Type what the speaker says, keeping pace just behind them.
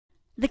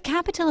The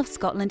capital of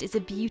Scotland is a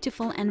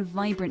beautiful and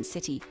vibrant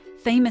city,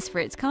 famous for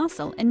its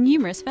castle and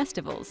numerous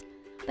festivals.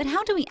 But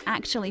how do we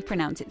actually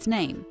pronounce its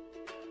name?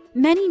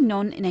 Many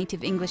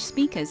non-native English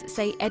speakers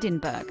say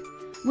Edinburgh,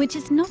 which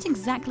is not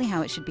exactly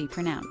how it should be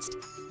pronounced.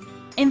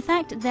 In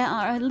fact, there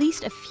are at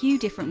least a few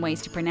different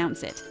ways to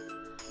pronounce it.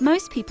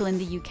 Most people in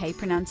the UK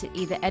pronounce it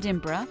either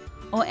Edinburgh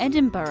or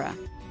Edinburgh.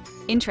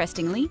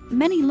 Interestingly,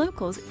 many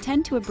locals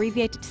tend to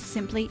abbreviate it to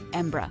simply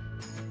Embra.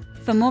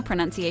 For more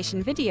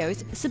pronunciation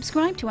videos,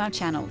 subscribe to our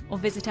channel or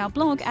visit our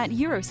blog at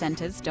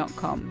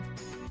eurocenters.com.